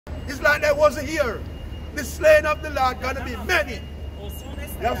It's like they wasn't here. The slain of the Lord gonna be many.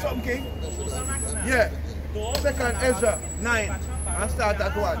 You have something, King? Yeah. 2nd Ezra 9. I start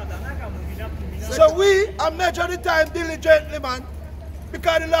at 1. So we are measure the time diligently, man.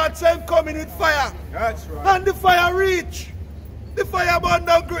 Because the Lord said him coming with fire. That's right. And the fire reach. The fire burned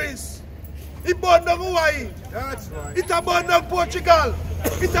down Greece. It burned down Hawaii. That's right. It burned down Portugal.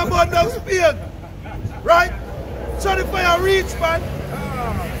 It burned down Spain. Right? So the fire reach, man.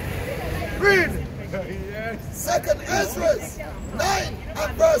 Read. Yes. 2nd Ezra 9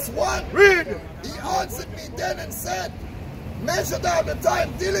 and verse 1. Read. He answered me then and said, measure thou the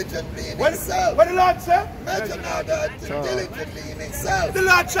time diligently in What itself. the Lord said? Measure now the diligently in itself. The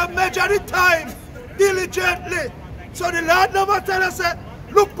Lord shall measure the time diligently. So the Lord never tell us,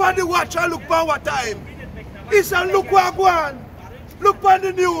 look on the watch and look on what time. He said, look what go on. Look on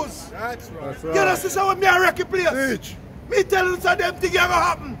the news. That's right. That's You know, sister, when me a wrecky place. Teach. Me tell you that them things gonna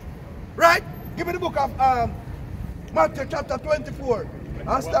happen. Right? Give me the book of Matthew chapter 24.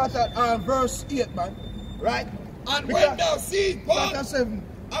 I start at verse 8, man. Right? And when thou seest part, Chapter 7.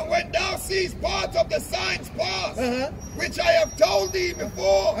 and when thou seest part of the signs pass, which I have told thee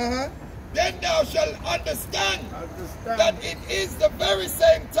before, then thou shalt understand that it is the very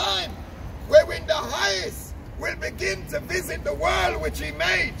same time wherein the highest will begin to visit the world which he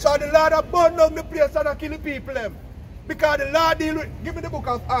made. So the Lord have burned down the place and kill the people them. Because the Lord deal with, give me the book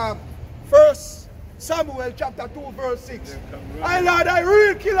of 1 Samuel chapter 2 verse 6. I Lord, I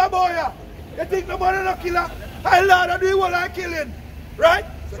real killer boy. You think nobody no killer? I Lord, I do what I killing. Right?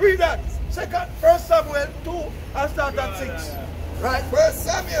 Read that. 1 Samuel 2 and start at 6. Right? 1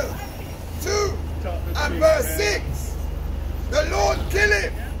 Samuel 2 and verse 6. The Lord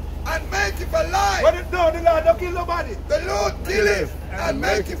killeth and maketh alive. But no, the Lord don't kill nobody. The Lord killeth and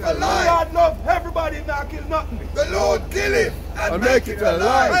maketh The alive. Lord love everybody, not kill nothing. The Lord killeth and maketh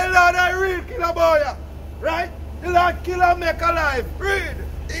alive. My Lord, I real killer boy. Right? The Lord kill and make alive. Read.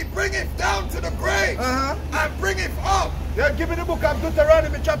 He bringeth down to the grave and bringeth up. Yeah, give me the book of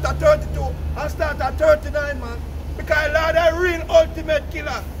Deuteronomy chapter 32 and start at 39, man. Because Lord, a real ultimate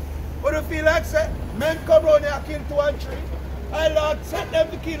killer. But you feel like say, men come around here and kill 2 and 3. I Lord set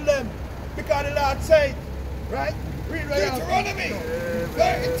them to kill them. Because the Lord said, right? Read right now. Deuteronomy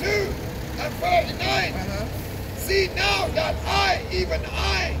 32 and 39. See now that I, even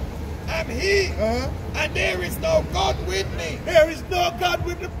I, am he, and there is no God with me. There is no God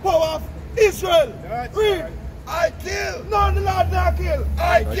with the power of Israel. That's Read. right. I kill. No, the Lord not kill.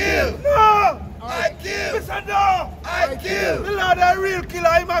 I kill. No. I kill. Listen, no. I kill. The Lord a real killer,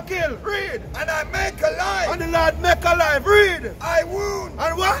 him a kill. Read. And I make alive. And the Lord make alive. Read. I wound.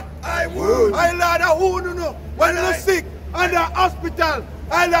 And what? I wound. I Lord a wound you know. When you're sick and the hospital,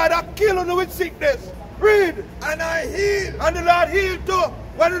 I Lord a kill you with sickness. Read. And I heal. And the Lord heal too.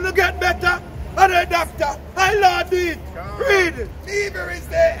 When you get better, and the doctor, I Lord do it. Read. Neither is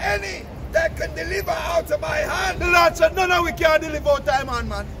there any that can deliver out of my hand. The Lord said, none of we can deliver out time on,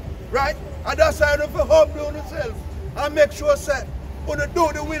 man. Right? And that's why you have to humble on yourself and make sure that you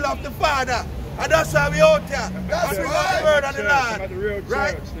do the will of the Father. And that's why we out here. That's and right. the word of the At the real Lord. church,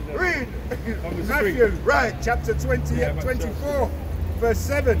 Right? today. Read. On the Matthew. street. Right. Chapter 24, verse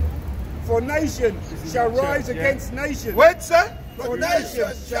 7. For nation shall rise against nation. Wait, sir. For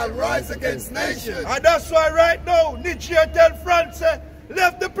nation shall rise against nation. And that's why right now, Nigeria tell France,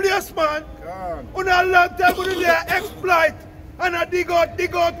 left the place, man. On a long time, we do their exploit. And I dig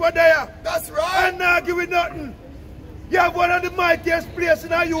out what they are. That's right. And not give it nothing. You have one of the mightiest places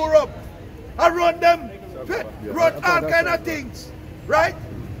in Europe. I run them, run all kind of things. Right?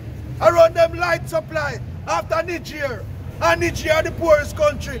 I run them light supply after Nigeria. And Nigeria the poorest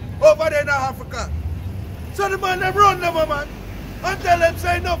country over there in Africa. So the man them run them, man. And tell them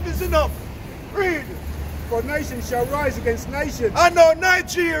say enough is enough. Read. For nation shall rise against nation. And now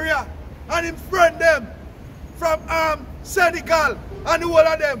Nigeria and him friend them from Senegal and the whole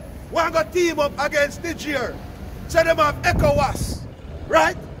of them want to team up against Nigeria. So them have ECOWAS.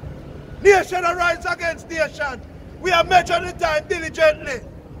 Right? Nation arise against nation. We are measuring the time diligently.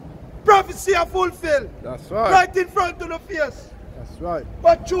 Prophecy are fulfilled. That's right. Right in front of the face. That's right.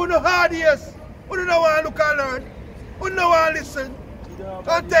 But through the hard years, we don't want to look and learn. We don't want to listen.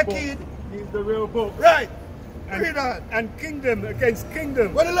 And take heed. He's the real book. Right. Read on. And kingdom against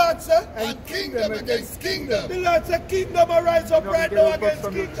kingdom. What the Lord said? And kingdom against kingdom. The Lord said kingdom arise up right now against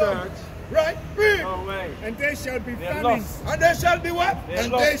kingdom. Right? Read. No way. And there shall be They're famines. lost. And there shall be what?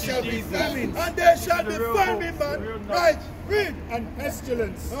 And there shall be famines. And there shall be The real famine, hope, the man. real knowledge. Right? Read. And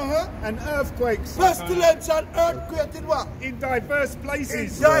pestilence. Uh-huh. And earthquakes. Pestilence and earthquake in what? In diverse In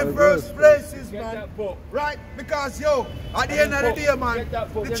places. diverse places, Get man. that book. Right? Because, yo, at the end of the day, man, Get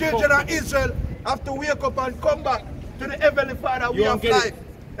that book. the Get children that of book. Israel have to wake up and come back to the Heavenly Father we You have don't get life.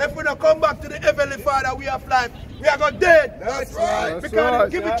 If we don't come back to the Heavenly Father we have life, we are going dead. That's right. Because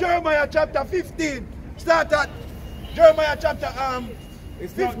right, give me yeah. Jeremiah chapter 15. Start at Jeremiah chapter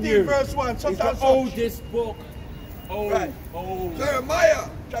It's not 15 new. verse 1. It's Sometimes the oldest book. Old. Right. Old. Jeremiah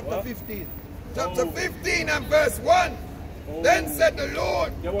chapter What? 15. chapter 15 and verse 1. Then said the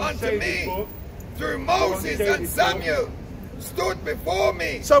Lord They won't unto say this me, book. through Moses say and this book. Samuel, stood before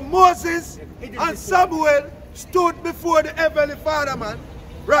me. So Moses and Samuel stood before the Heavenly Father, man.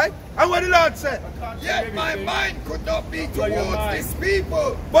 Right? And what the Lord said? Yet my mind could not be Blow your towards mind. this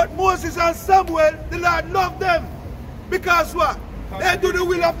people. But Moses and Samuel, the Lord loved them. Because what? They do the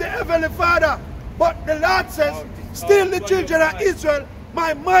will of the Heavenly Father. But the Lord says, still the children of Israel,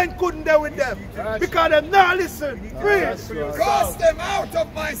 my mind couldn't deal with them. Because they now listen. Read. Cast them out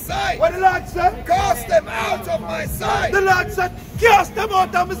of my sight. What the Lord said? Cast them out of my sight. The Lord said, cast them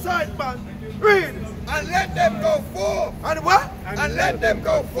out of my sight, man. Read. And let them go forth. And what? And let them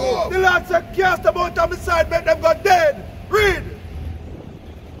go forth. The Lord said, cast them out of my sight, make them go dead. Read.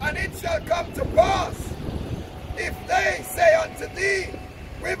 And it shall come to pass, if they say unto thee,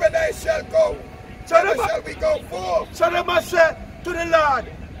 whither they shall go, So whither the- shall we go forth? So they must say to the Lord,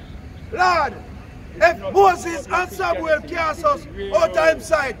 Lord, if Moses and Samuel cast us out of his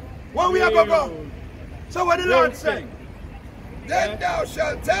sight, where we are going to go? So what the Lord said? Then thou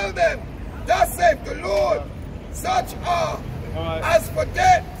shalt tell them, thus saith the Lord, such are Alright. as for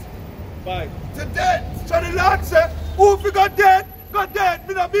death Bye. to death. So the Lord said, who if we got dead, got dead.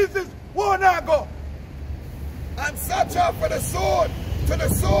 Me no business, where not go? And such are for the sword, to the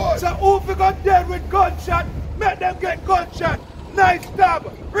sword. So who if we got dead with gunshot, make them get gunshot. Nice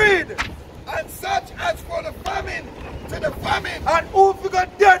stab. Read. And such as for the famine, to the famine. And who if we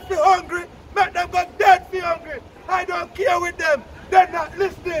got dead for hungry, make them go dead for hungry. I don't care with them. They're not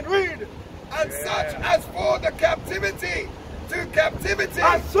listening. Read. And such as for the captivity, to captivity.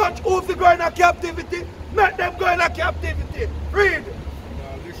 And such who if we go into captivity, make them go into captivity. Read.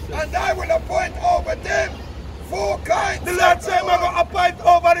 And I will appoint over them 4 kinds. The Lord said, I'm going to appoint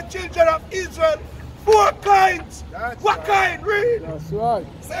over the children of Israel 4 kinds. That's What right. kind? Read. That's right.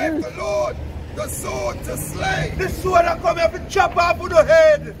 Saith the Lord, the sword to slay, The sword that come here to chop off with the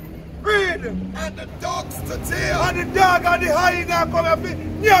head. Read. and the dogs to tear, And the dog and the hyena come here to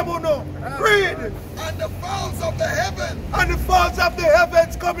nyamuno. Read. and the fowls of the heaven, And the fowls of the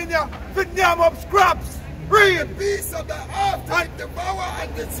heavens come in here to nyam up scraps. the Read. beasts of the earth to devour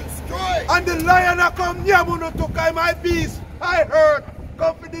and to destroy. And the lion that come nyamuno to carry my beast. I heard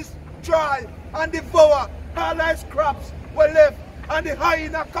come for destroy and devour all thy scraps were left. And the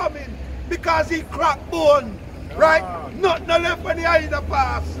hyena coming because he cracked bone. Right? Nothing left when the hyena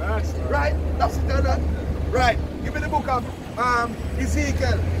pass. That's right. Right? That's it, that. Right. Give me the book of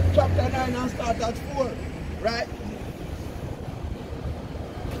Ezekiel, chapter 9 and start at 4. Right?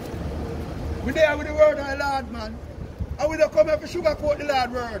 We there with the word of the Lord, man. And we don't come here to sugarcoat the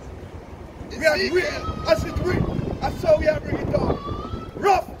Lord word. We are real. As it real. That's how we are bringing it down.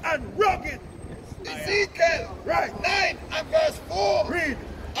 Rough and rugged. Ezekiel Right. 9 and verse 4. Read.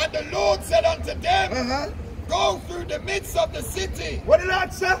 And the Lord said unto them, Uh-huh. go through the midst of the city. What the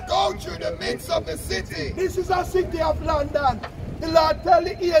Lord said? Go through the midst of the city. This is a city of London. The Lord tell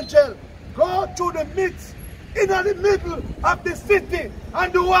the angel, go through the midst, in the middle of the city,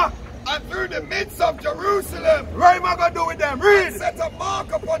 and do what? And through the midst of Jerusalem. What am I going to do with them? And Read. set a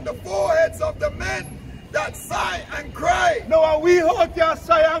mark upon the foreheads of the men that sigh and cry. Now are we out here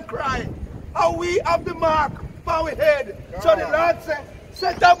sigh and cry? Are we have the mark for our head? So the Lord said,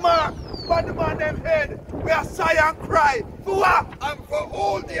 set a mark for the man them head. We are sigh and cry. For what? And for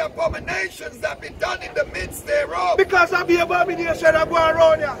all the abominations that be done in the midst thereof. Because of the abomination that go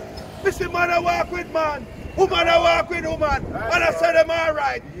around here. We see man I walk with man. Woman I walk with woman. And I say them all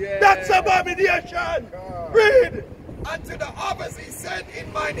right. Yeah. That's abomination. Read. And to the others he said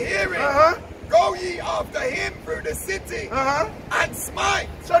in mine hearing, Uh-huh. go ye after him through the city, Uh-huh. and smite.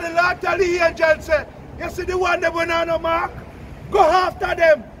 So the Lord tell the angel, say, you see the one that went on no mark? Go after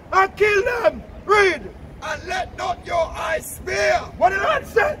them and kill them. Read. And let not your eyes spear. What the Lord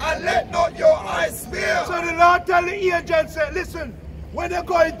said? And let not your eyes spear. So the Lord tell the angel, say, listen, when you're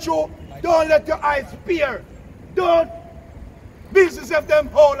going through, don't let your eyes peer. Don't Business of them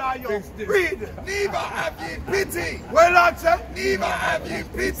whole are young. Read. Neither have ye pity. Well, Lord said. Neither have ye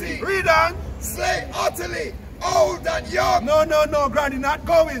pity. Read on. Slay utterly old and young. No, Granny, not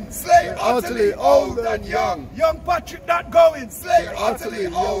going. Slay utterly old and young. Young Patrick, not going. Slay utterly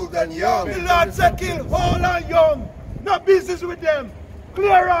old and young. The Lord said kill whole and young. No business with them.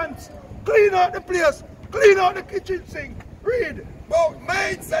 Clearance. Clean out the place. Clean out the kitchen sink. Read. Both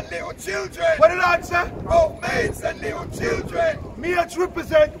maids and little children. What the Lord said? Both maids and little children. Maids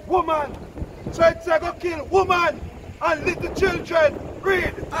represent woman. So it's like go kill woman and little children.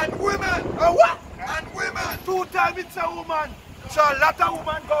 Read. And women. And what? And women. 2 times it's a woman. So a lot of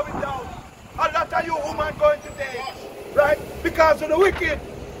women going down. A lot of you women going today. Right? Because of the wicked.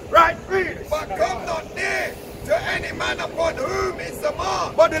 Right? Read. But come not near to any man upon whom is the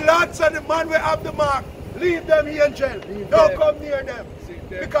mark. But the Lord said the man will have the mark. Leave them here in jail. Don't come near them.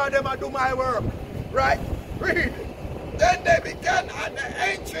 Because them are do my work. Right? Read. Then they began at the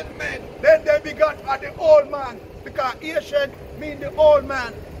ancient men. Then they began at the old man. Because ancient mean the old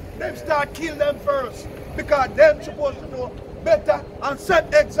man. Them start kill them first. Because them supposed to know better and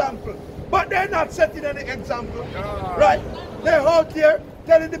set example. But they're not setting any example. Right? They're out here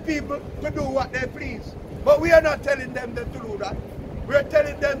telling the people to do what they please. But we are not telling them to do that. We're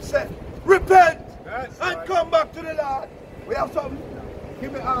telling them, say, repent and come back to the Lord. We have something.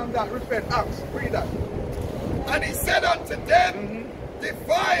 Give me that. Repent. Acts. Read that. And he said unto them,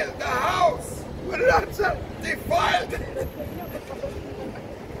 defile the house. What did that say? Defile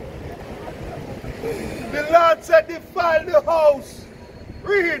the Lord said, defile the house.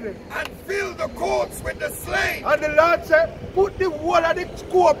 Read. And fill the courts with the slain. And the Lord said, put the wall of the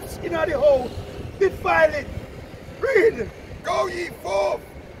corpse in the house. Defile it. Read. Go ye forth.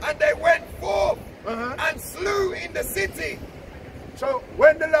 And they went forth and slew in the city. So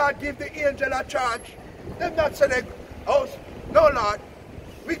when the Lord give the angel a charge, them not say they house, no Lord,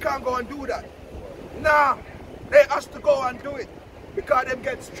 we can't go and do that. Nah, they have to go and do it. Because them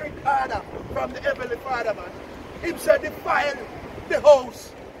get strict order from the Heavenly Father, man. Him said defile the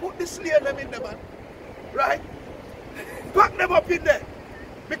house. Put the slain them in there, man. Right? Pack them up in there.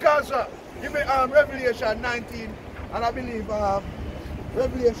 Because give me Revelation 19, and I believe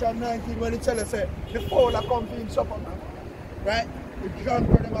Revelation 19 when it tells us the fall are come to him supper, man. Right? With John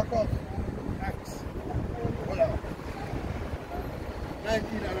for them come. Acts. Hold on.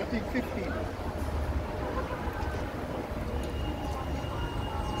 19 and I think 15.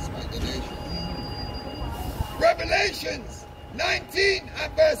 Revelations 19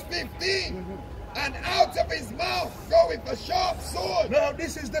 and verse 15. And out of his mouth goeth a sharp sword. No,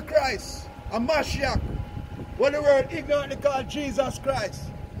 this is the Christ, a Mashiach. What the world ignorantly call Jesus Christ.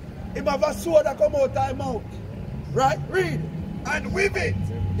 Him have a sword that come out of his mouth. Right? Read. And with it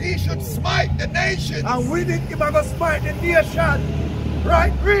he should smite the nations. And with it he have to smite the nation.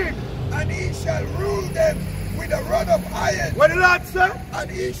 Right? Read. And he shall rule them with a rod of iron. What the Lord said? And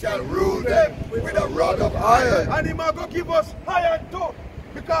he shall rule them with a rod of iron. And he might go give us iron too.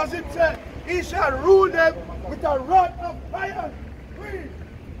 Because it said, he shall rule them with a rod of iron. Read.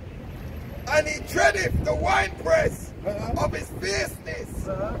 And he treadeth the winepress of his fierceness,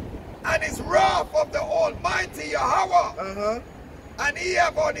 and his wrath of the Almighty Yahawah. And he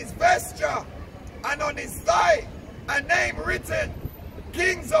have on his vesture and on his thigh a name written,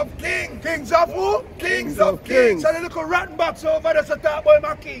 Kings of Kings. Kings of who? Kings of Kings. So the little rotten box over there, so talk about him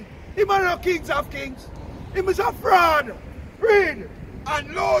a king. He man no Kings of Kings. He is a fraud. Read.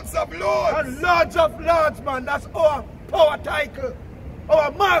 And Lords of Lords. And Lords of Lords, man. That's our power title.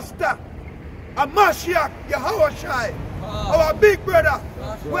 Our master. A Mashiach, Yahawashi. Our big brother.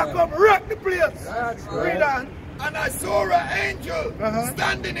 We come wreck the place. Read on. And I saw an angel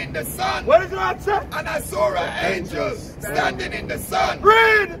standing in the sun. What does that say? And I saw an angel standing in the sun.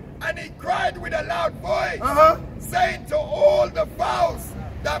 Read. And he cried with a loud voice, saying to all the fowls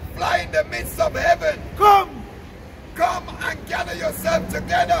that fly in the midst of heaven, Come and gather yourself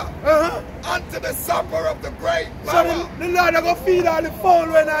together unto the supper of the great power. So the Lord are going to feed all the fowl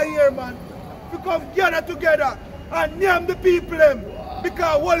when I hear, man. We come gather together and name the people them.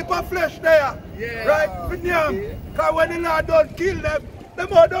 Because all the flesh there. Right? We name. Because when the Lord don't kill them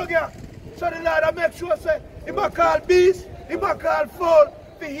all don't get. So the Lord will make sure say, he might call beast, he might call fowl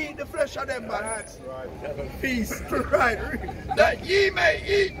to eat the flesh of them, man. That's right. Have a feast. Right. That ye may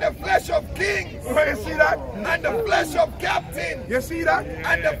eat the flesh of kings. Oh, you see that? And the flesh of captains. You see that?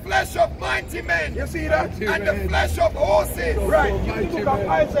 And the flesh of mighty men. You see that? And the flesh of horses. Right. You look at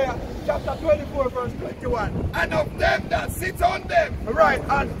Isaiah chapter 24 verse 21. And of them that sit on them. Right.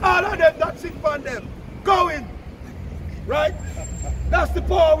 And all of them that sit on them. Going. Right? That's the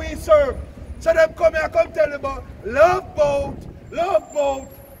power we serve. So them come here, come tell them about love boat Love boat.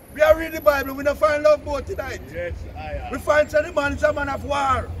 We are reading the Bible. We don't find love boat tonight. Yes, I am. We find any man is a man of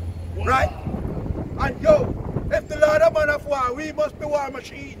war. Right? And yo, if the Lord is a man of war, we must be war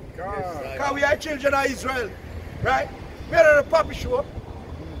machine. Because we are children of Israel. Right? We are on a puppy show.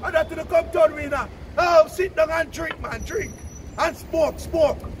 And that to the come town we now. Oh, sit down and drink, man. Drink. And smoke,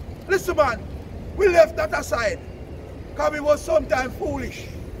 smoke. Listen, man. We left that aside. Because we was sometimes foolish.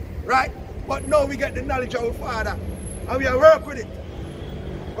 Right? But now we get the knowledge of our Father. And we are work with it.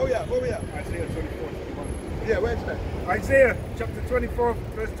 Oh yeah, oh yeah. Isaiah 24, 21. Yeah, where's that? Isaiah chapter 24,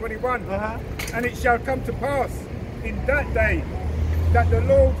 verse 21. And it shall come to pass in that day that the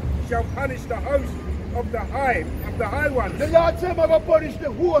Lord shall punish the host of the high ones. The Lord said, I'm going to punish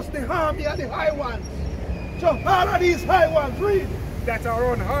the host, the army, and the high ones. So all of these high ones, read. That are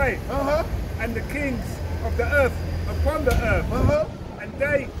on high, and the kings of the earth upon the earth, and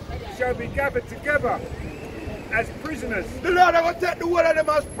they shall be gathered together as prisoners. The Lord is going to take the whole of them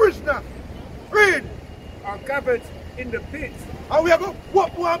as prisoners. Read. Are gathered in the pit. And we are going to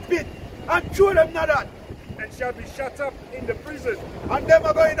walk one pit and throw them not that. And shall be shut up in the prison. And them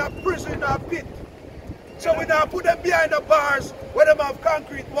are going in a prison in a pit. So we now put them behind the bars where them have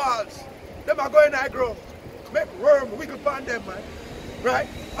concrete walls. Them are going to grow. Make worm wiggle upon them, man. Right?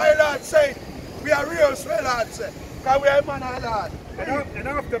 Our Lord say, we are real swell, Lord say. Because we are a man of Lord. And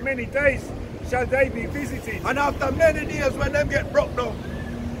after many days shall they be visited. And after many days when them get broke down,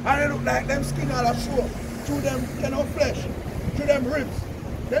 and they look like them skin all a show, through them flesh, through them ribs.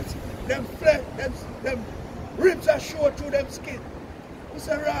 Them ribs are show through them skin. You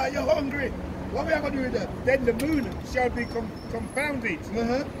say, Ra, you're hungry. What we are going to do with them? Then the moon shall be confounded,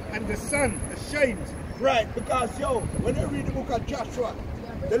 and the sun ashamed. Right, because yo, when you read the book of Joshua,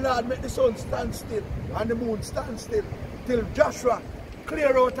 the Lord made the sun stand still and the moon stand still till Joshua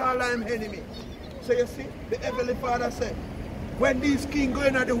clear out all them enemy. So you see, the Heavenly Father said, when these kings go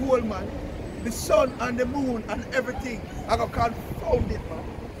in at the whole man, the sun and the moon and everything are going to confound it, man.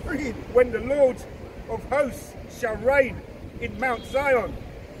 Read. When the Lord of hosts shall reign in Mount Zion.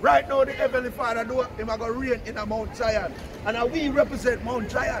 Right now the Heavenly Father do him are going to reign in a Mount Zion. And we represent Mount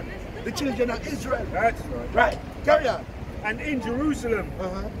Zion, the children of Israel. That's right. Right, carry on. And in Jerusalem,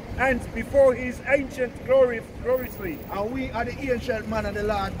 and before his ancient gloriously. And we are the ancient man of the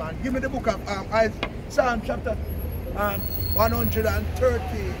Lord, man. Give me the book of Psalm chapter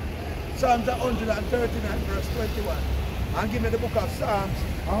 130. Psalms 139 verse 21. And give me the book of Psalms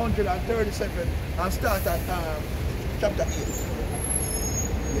 137 and start at chapter 8.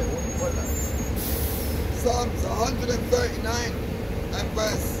 Yeah, what Psalms 139 and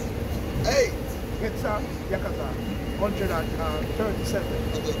verse 8. Get Psalms, Yakasa, 137.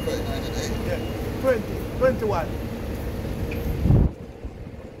 139 and 8. Yeah, 20, 21.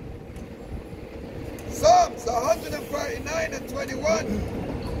 Psalms 139 and 21.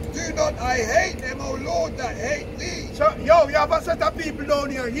 Do not I hate them, O Lord, that hate thee. So, yo, you have a set of people down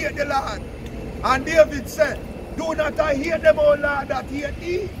here hate the Lord. And David said, do not I hate them, O Lord, that hate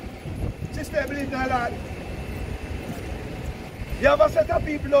thee. Sister, believe in the Lord. You have a set of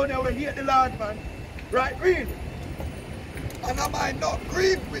people down here who hate the Lord, man. Right, read. And am I not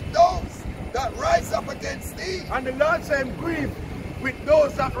grieved with those that rise up against thee? And the Lord said, grieve with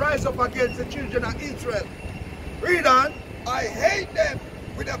those that rise up against the children of Israel. Read on. I hate them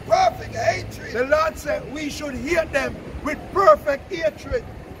with a perfect hatred. The Lord said, we should hate them with perfect hatred.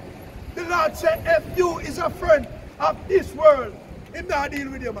 The Lord said, if you is a friend of this world, Him not deal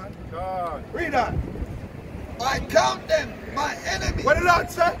with you, man. God. Read on. I count them my enemies. What the Lord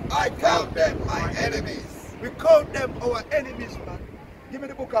said? I count them my enemies. We count them our enemies, man. Give me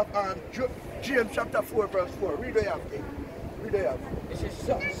the book of James chapter 4 verse 4. Read it out. Read it out. This is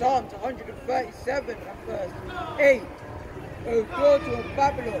Psalms 137 and verse 8. O daughter of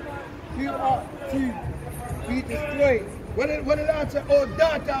Babylon, you are to be destroyed. When the Lord said, O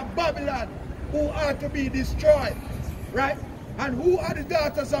daughter of Babylon, who are to be destroyed. Right? And who are the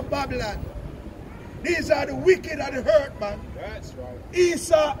daughters of Babylon? These are the wicked and the hurt, man. That's right.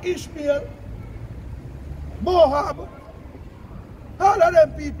 Esau, Ishmael, Moab, all of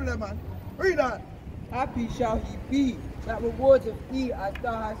them people, man. Read on. Happy shall he be that rewards of thee as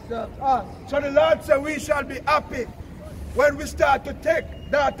thou hast served us. So the Lord said we shall be happy when we start to take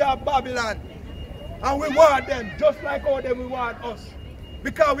daughter of Babylon and we want them just like how them we want us.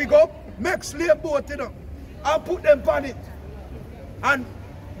 Because we go make slave boat, you know, and put them on it. And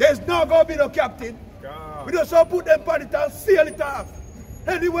there's not going to be no captain. God. We just put them on it and sail it off.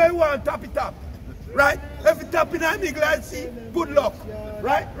 Anywhere you want, tap it up. Right? If you tap in an eagle and see, good luck.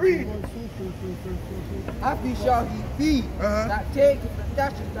 Right? Read. Happy shall he be that taketh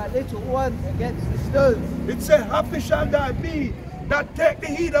dashes that little one against the stone. It said, happy shall thy be that take the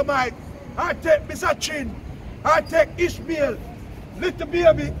Edomite, I take Misachin, I take Ishmael, little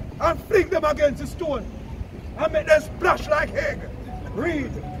baby, and fling them against the stone. And make them splash like egg.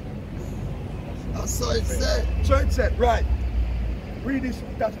 Read. So it said. So it said, right. Read this,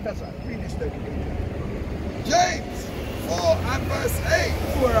 that's right. Read this thing. James 4 and verse 8.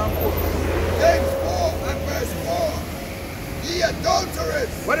 4 and 4. James 4 and verse 4. Ye adulterers.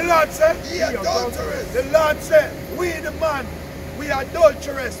 What the Lord said? Ye adulterers. The Lord said, we the man, we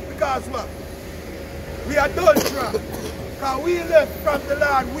adulterous. Because what? We adulterers. Because we left from the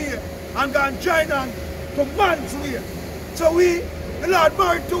Lord way and gone join on to man's way. So we, the Lord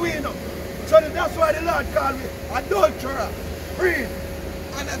married to we now. So that's why the Lord called me adulterer. Read.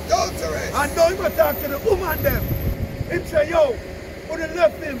 An adulteress. And now he talk to the woman them. He say, yo, who they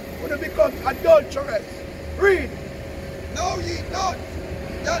left him, who they become adulteress. Read. Know ye not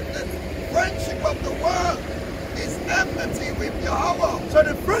that the friendship of the world is enmity with Yahawah? So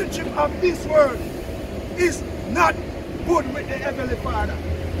the friendship of this world is not good with the Heavenly Father.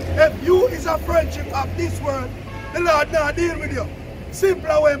 If you is a friendship of this world, the Lord now deal with you.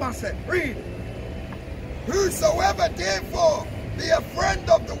 Simple way I say. Read. Whosoever therefore be a friend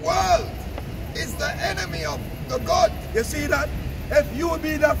of the world is the enemy of the God. You see that? If you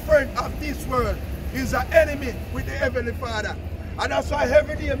be the friend of this world, is an enemy with the Heavenly Father. And that's why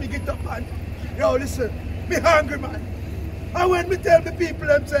every day me get up and, yo, listen, me hungry, man. And when me tell the people,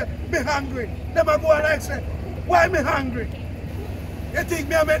 them say, me hungry, them a go and I say, why me hungry? You think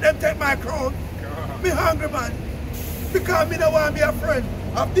me I make them take my crown? Me hungry, man. Because me don't want to be a friend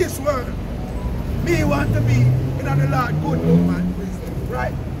of this world. Me want to be in the Lord good, man.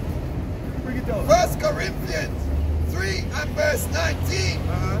 Right? Bring it down. 1 Corinthians 3 and verse 19.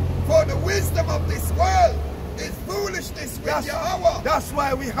 For the wisdom of this world is foolishness with Yahawah. That's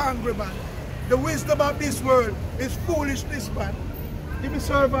why we hungry, man. The wisdom of this world is foolishness, man. Give me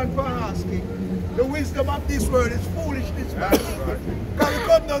servant for asking. The wisdom of this world is foolishness, man. Because we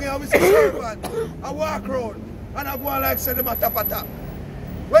come down here with a servant, I walk around, and I go on like say them a tap a tap.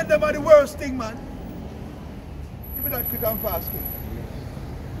 When them are the worst thing, man. Give me that quick and fast, quick.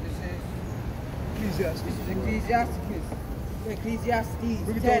 Ecclesiastes. This is Ecclesiastes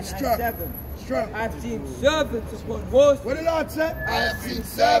Bring it 10 down and strong. 7. Strong. I've seen servants upon horses. What the Lord said? I have seen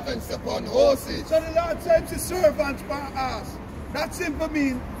servants upon horses. So the Lord said to servants by us. That simply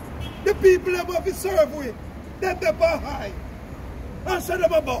means the people that want to serve with, them they're high. And so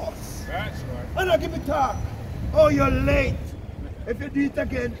them a boss. That's right. And I give it talk. Oh, you're late. If you do it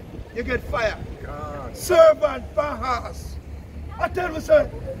again, you get fired. God. Servant for us. I tell you, sir,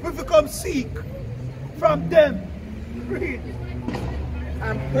 we become seek from them. Read.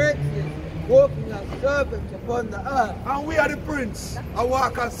 And princes walking as servants upon the earth. And we are the prince. I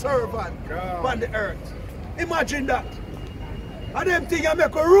walk as servant on the earth. Imagine that. And them things I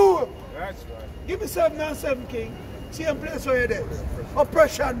make a rule. That's right. Give me 7 and 7, King. Same place where you're there.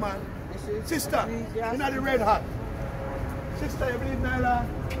 Oppression, man. Sister, you're not the red hat. Sister, you believe Nyla?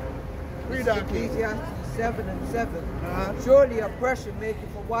 Read that, King. Ecclesiastes 7 and 7. Surely oppression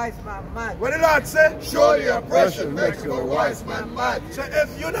maketh a wise man mad. What the Lord say? Surely oppression makes a wise man mad. So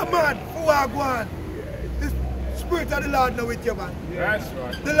if you're not mad, who are going? The Spirit of the Lord know with you, man. That's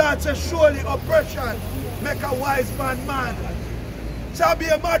right. The Lord says, surely oppression make a wise man mad. Shall be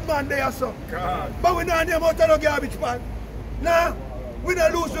a madman there, so. God. But we not name out of no garbage man. Nah, we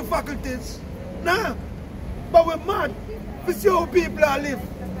not lose the faculties. Nah, but we're mad. We see how people are live.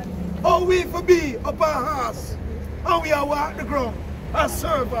 How we for be up our house. And we are walk the ground as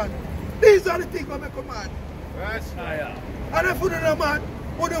servant. These are the things that make a man. That's right. And if we're not a man,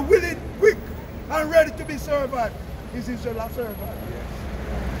 we're willing, quick, and ready to be servant. This is your last servant.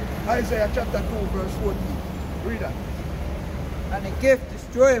 Yes. Isaiah chapter 2, verse 14. Read that. And the gift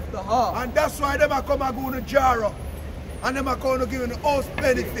destroyeth the heart. And that's why them are come and go to Jaro. And them are going to give you the house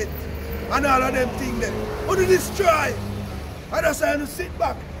benefit. And all of them things there. How to destroy. And that's why you sit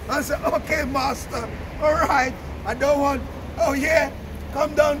back and say, okay, master, all right. I don't want, oh yeah,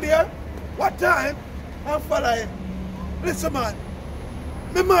 come down there. What time? And follow him. Listen, man.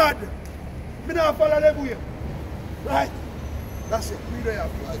 Me mad. Me not follow them way. Right? That's it. Read it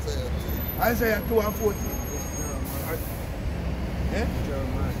out. Isaiah 2 and 14. Eh?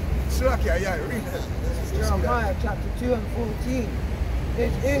 Jeremiah. Slakia, yeah, read that. Jeremiah chapter 2 and 14.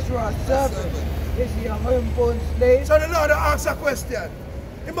 Is Israel a servant? Is he a homeborn slave? So the Lord asks a question.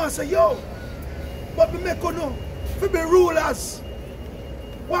 He must say, yo, but we make you know, to be rulers.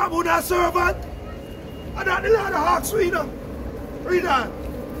 What about a servant? And that the Lord asks we know. Read that.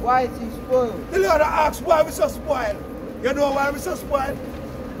 Why is he spoiled? The Lord asks why we so spoiled. You know why we're so spoiled?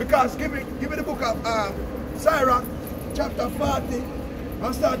 Because give me the book of Sirach, chapter 40,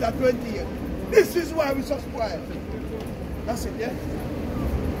 and start at 28. This is why we're so spoiled. That's it, yeah?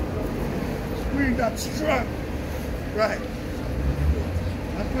 Spirit that's strong. Right.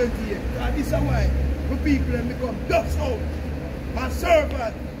 At 28. And this is why the people have become dust out and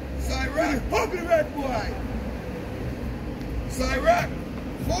servant. Sirach. Ugly red boy. Sirach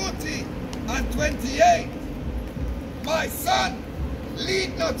 40 and 28. My son,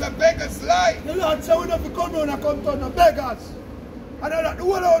 lead not a beggar's life. The Lord said we don't have to come down and come to no beggars. And then the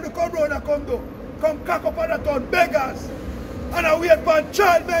whole of the come down and come cock up on the town beggars. And I wait for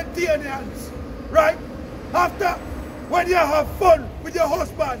child maintenance. Right? After, when you have fun with your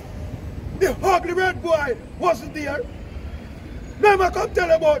husband, the ugly red boy wasn't there. Never come tell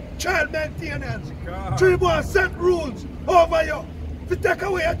about child maintenance. God. 3 boys set rules over you to take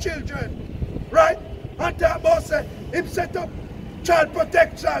away your children. Right? And that boss said, him set up child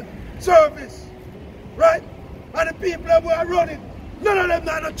protection service. Right? And the people who are running, none of them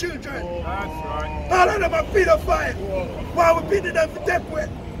are no children. That's right. All of them are pedophiles. While we beating them to take away.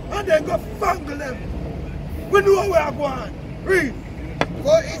 And then go fangle them. We know where I'm going. Read.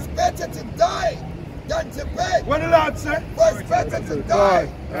 For it's better to die than to beg. What the Lord say? For it's better to die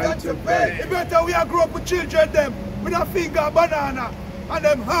than to beg. It better we are grow up with children them with a finger banana and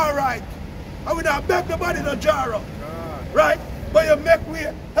them alright. And we don't beg nobody no jar up. Right? But you make we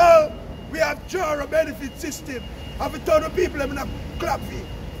hell, we have jar benefit system. Have a ton of people in a clap fee.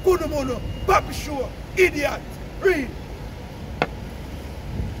 Kunumono, papi show, idiot. Read.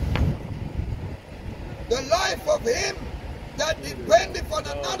 The life of him that dependeth on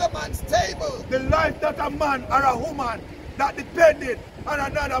another man's table. The life that a man or a woman that depended on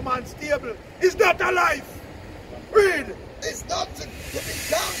another man's table is not a life. Read. Is not to be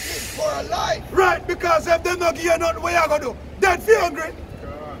counted for a life. Right, because if they not give you nothing, what you going to do? Dead feel hungry?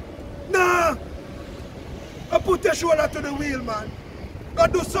 Nah. I put your shoulder to the wheel, man. Go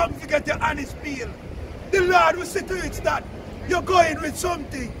do something to get your honest feel. The Lord will see to it that you're going with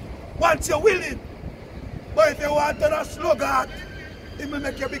something once you're willing. But if you want to slug out, it will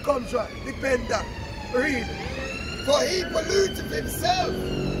make you become so dependent. Read. For he polluteth himself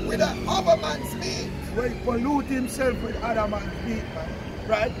with another man's meat. Well, he pollute himself with other man's meat, man.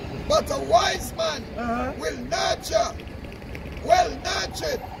 Right? But a wise man will nurture, well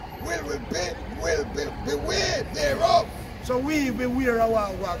nurtured, will beware thereof. So we beware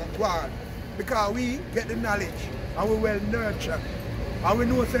our one because we get the knowledge and we will nurture. And we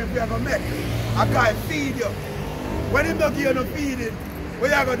know if we are going to make a guy feed you. When he not give you no feeding, what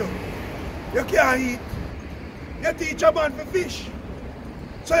you going to do? You can't eat. You teach a man for fish.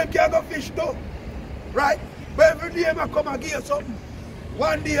 So you can't go fish too. Right? But every day I come and give you something.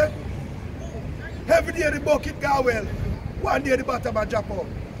 One day, every day the bucket go well. One day the bottom I drop out.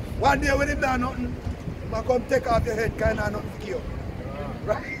 One day when him done nothing, I come take off your head kind of nothing to kill.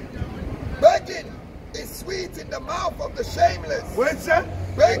 Right? Begging is sweet in the mouth of the shameless. What's that?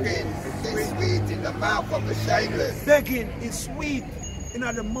 Begging is sweet in the mouth of the shameless. Begging is sweet in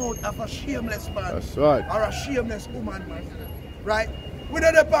the mouth of a shameless man. That's right. Or a shameless woman, man. Right? We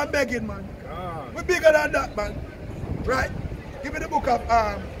don't depend begging, man. We're bigger than that, man. Right? Give me the book of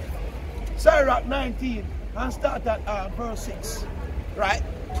Sirach 19 and start at verse 6. Right?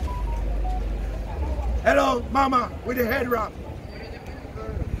 Hello, mama, with the head wrap.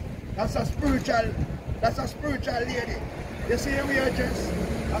 That's a spiritual lady. You see how we are dressed?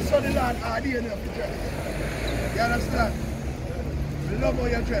 I saw the Lord idea enough to dress. You understand? I love how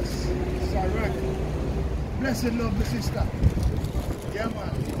you dress. Sirach. Blessed love, my sister. Yeah,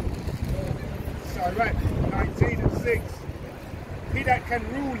 man. Sirach 19 and 6. He that can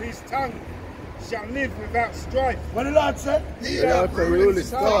rule his tongue shall live without strife. What the Lord said? He that can rule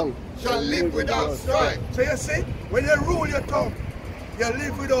his tongue shall live without strife. So you see, when you rule your tongue, you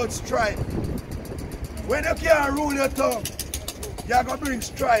live without strife. When you can't rule your tongue, you're going to bring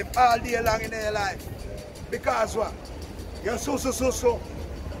strife all day long in your life. Because what? You're so.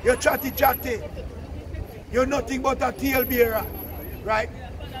 You're chatty. You're nothing but a tail bearer. Right?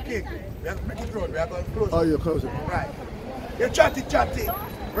 Okay. We have to make it road. We are going to close it. Oh, you're closing. Right. You're chatty.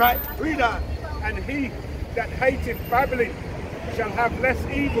 Right? Read on. And he that hateth babbling shall have less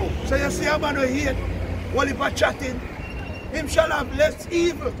evil. So you see a man who hate while he was chatting, him shall have less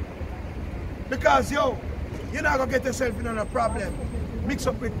evil. Because you're not going to get yourself in a problem. Mix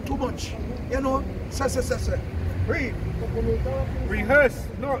up with too much. You know? Say. Read. Rehearse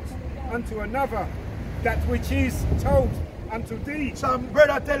not unto another that which is told unto thee. Some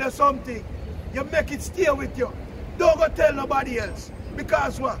brother tell you something, you make it stay with you. Don't go tell nobody else.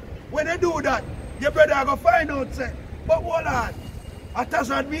 Because what? When you do that, your brother go find out, say, But hold on. That's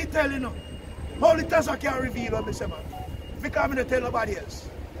what me telling you. Only that's what can reveal what me say, man. Because I'm not tell nobody else.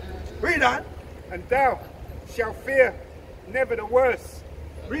 Read on. And thou shalt fear never the worst.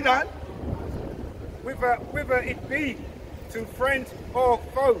 Read on. Whether it be to friend or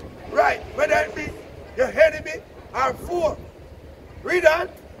foe. Right. Whether it be your enemy or foe. Read on.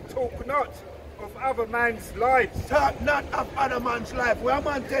 Talk not of other man's lives. Talk not of other man's life. Where a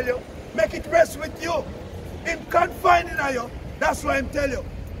man tell you, make it rest with you. Him confining on you. That's why I'm telling you.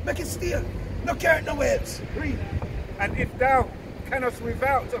 Make it still. No carry no waves. Read. And if thou cannot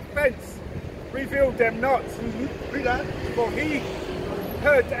without offence reveal them not. Read on. For he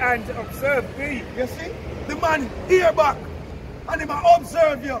heard and observed thee. You see? The man hear back and he might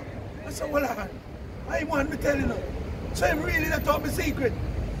observe you. I said, well, I want me telling you. So him really not taught me secret.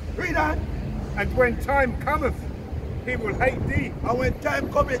 Read on. And when time cometh, he will hate thee. And when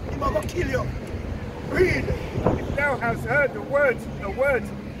time cometh, he might go kill you. Read. If thou hast heard the word,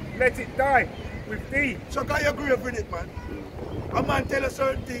 let it die with thee. So can you agree with it, man? A man tell you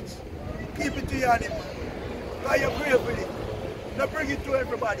certain things, keep it to your hand, man. Can you agree with it? Don't bring it to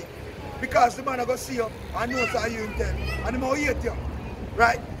everybody. Because the man are going to see you and knows how you intend. And he will hate you.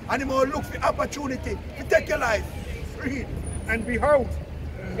 Right? And he will look for opportunity to take your life. Read. And behold,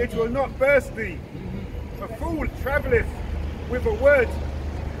 it will not burst thee. A fool travelleth with a word,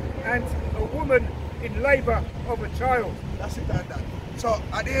 and a woman in labour of a child. That's it and that. So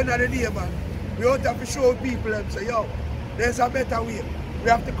at the end of the day, man, we ought to have to show people and say, yo, there's a better way. We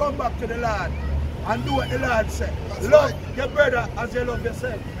have to come back to the Lord and do what the Lord said. Love your brother as you love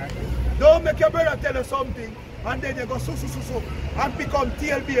yourself. Don't make your brother tell you something and then you go so and become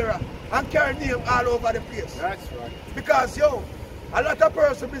tail bearer and carry name all over the place. That's right. Because yo, a lot of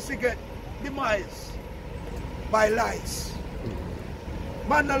persons get demise by lies.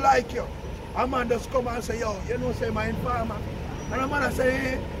 Man don't like you. A man just come and say, yo, you know, say my informer. And a man say,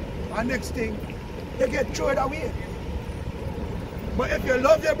 hey, and next thing, you get thrown away. But if you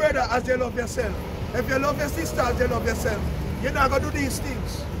love your brother as you love yourself, if you love your sister as you love yourself, you're not going to do these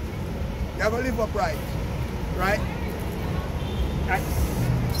things. You're going to live upright. Right?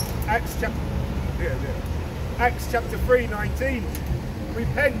 Acts chapter 3:19.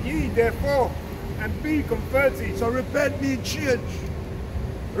 Repent ye therefore and be converted. So repent means change.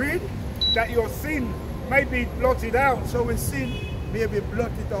 Read. That your sin may be blotted out. So when sin may be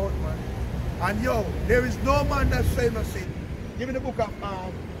blotted out, man. And yo, there is no man that say no sin. Give me the book of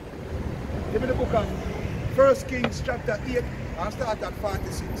 1 Kings chapter 8 and start at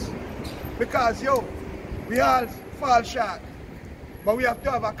 46. Because yo, we all fall short. But we have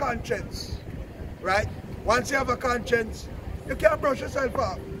to have a conscience. Right? Once you have a conscience, you can't brush yourself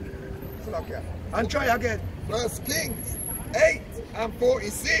off. Okay. And try again. 1 Kings 8 and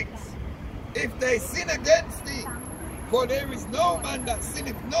 46. If they sin against thee, for there is no man that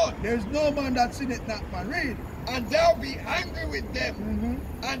sinneth not. There is no man that sinneth not, man. Read. And thou be angry with them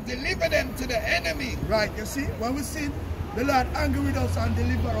and deliver them to the enemy. Right, you see, when we sin, the Lord angry with us and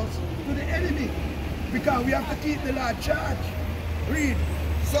deliver us to the enemy. Because we have to keep the Lord charge. Read.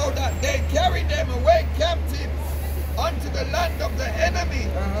 So that they carry them away captives unto the land of the enemy,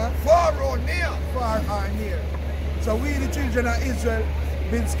 far or near. Far or near. So we, the children of Israel,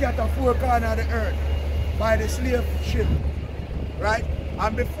 been scattered four corners of the earth by the slave ship. Right?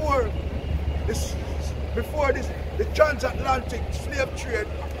 And before the transatlantic slave trade,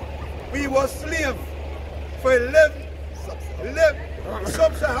 we were slave for 11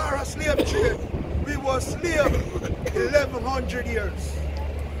 sub-Sahara slave trade. We were slave 1100 years.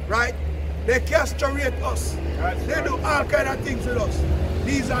 Right? They castrate us. They do all kind of things with us.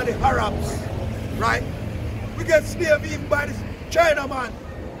 These are the Arabs. Right? We get slave even by this Chinaman.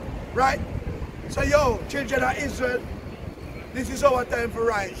 Right? So yo, children of Israel, this is our time for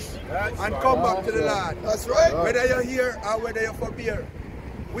rise. And come back to the Lord. That's right. Whether you're here or whether you're from here.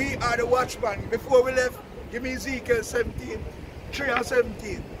 We are the watchman. Before we left, give me Ezekiel 17, 3 and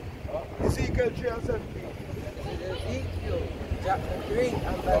 17. Ezekiel 3 and 17. Ezekiel chapter 3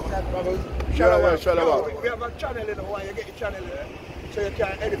 and verse 17. Yahawah. We have a channel in the one. You get the channel there so you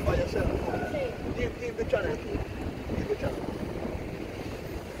can edify yourself. Give the channel. Give the channel.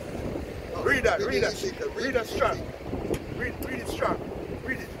 Read that, read that. Read that strong. Read it strong.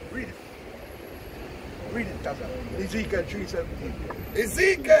 Read it. Read it, Tazza. Ezekiel 3:17.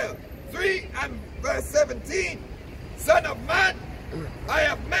 Ezekiel 3 and verse 17. Son of man, I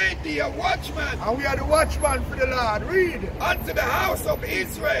have made thee a watchman. And we are the watchman for the Lord. Read. Unto the house of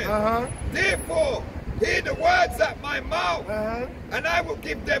Israel. Therefore, hear the words at my mouth, and I will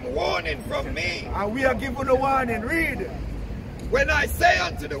give them warning from me. And we are given the warning. Read. When I say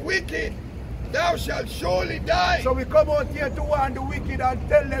unto the wicked, thou shalt surely die. So we come out here to warn the wicked and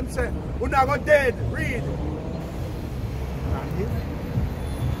tell them, say, we're not going to dead. Read.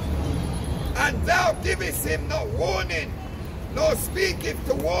 And thou givest him no warning, nor speaketh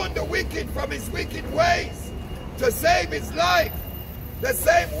to warn the wicked from his wicked ways, to save his life. The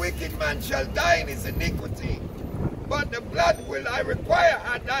same wicked man shall die in his iniquity, but the blood will I require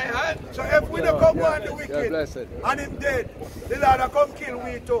at thy hand. So if we don't come warn the wicked and him dead, the Lord will come kill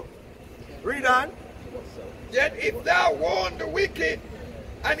we too. Read on. Yet if thou warn the wicked,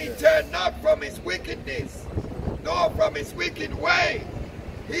 and he turn not from his wickedness, nor from his wicked way,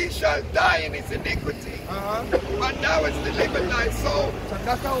 he shall die in his iniquity, but thou hast delivered thy soul. So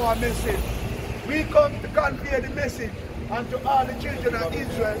that's our message. We come to convey the message unto all the children of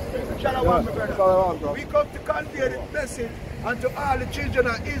Israel. Shalom, my brother. We come to convey the message unto all the children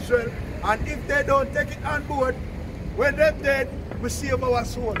of Israel, and if they don't take it on board, when they're dead, we save our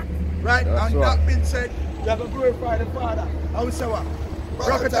soul. Right? That's and that being said, we have to glorify the Father. And we say what?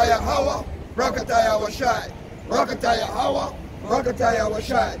 Rakata Yahawah, Rakata Yahawashi, Rakata Yahawah, Rakata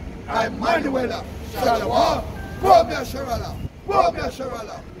Yahawashi. I'm Manuela. Shalom. Bob yasharahla. Bob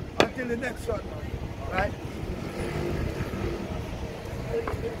yasharahla. Until the next one. Right?